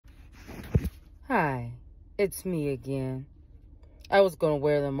Hi, it's me again. I was going to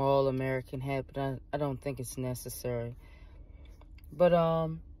wear them All-American hat, but I don't think it's necessary. But,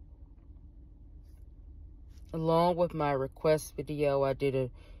 along with my request video, I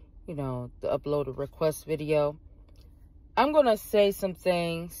did the upload a request video. I'm going to say some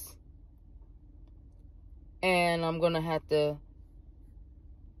things, and I'm going to have to,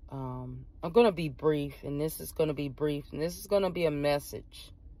 I'm going to be brief, and this is going to be brief, and this is going to be a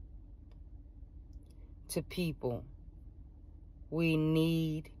message to people. We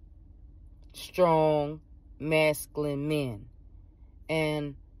need strong, masculine men.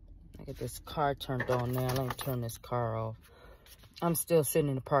 And I get this car turned on now. Let me turn this car off. I'm still sitting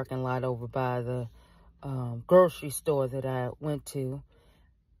in the parking lot over by the grocery store that I went to.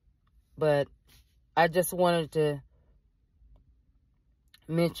 But I just wanted to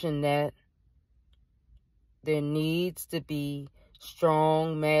mention that there needs to be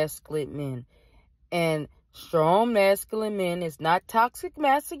strong, masculine men. And strong masculine men is not toxic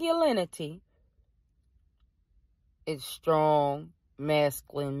masculinity. It's strong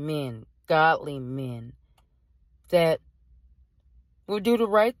masculine men, godly men that will do the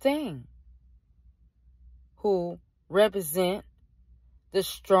right thing, who represent the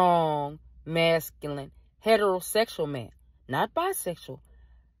strong masculine heterosexual man, not bisexual,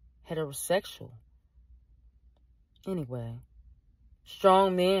 heterosexual. Anyway,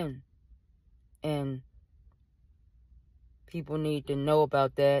 strong men. And people need to know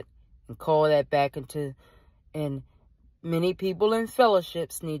about that and call that back into, and many people in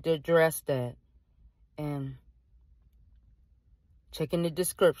fellowships need to address that. And check in the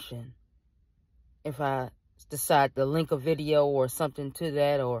description if I decide to link a video or something to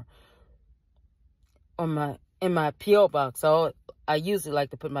that, or in my P.O Box. I usually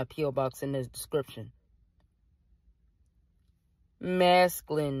like to put my P.O Box in the description.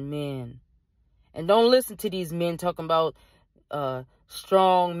 Masculine men. And don't listen to these men talking about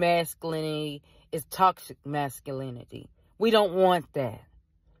strong masculinity is toxic masculinity. We don't want that.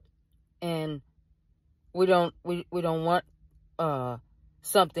 And we don't want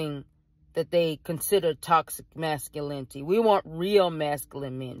something that they consider toxic masculinity. We want real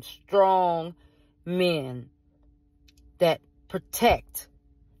masculine men, strong men that protect,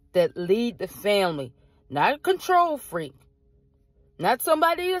 that lead the family, not a control freak. Not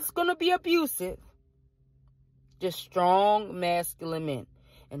somebody that's going to be abusive. Just strong, masculine men.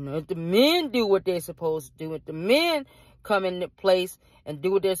 And if the men do what they're supposed to do, if the men come into place and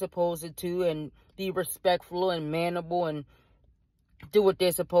do what they're supposed to do and be respectful and manable and do what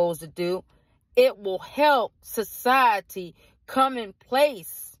they're supposed to do, it will help society come in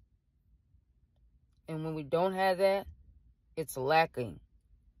place. And when we don't have that, it's lacking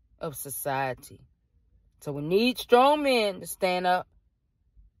of society. So we need strong men to stand up.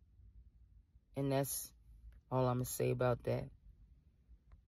 And that's all I'm going to say about that.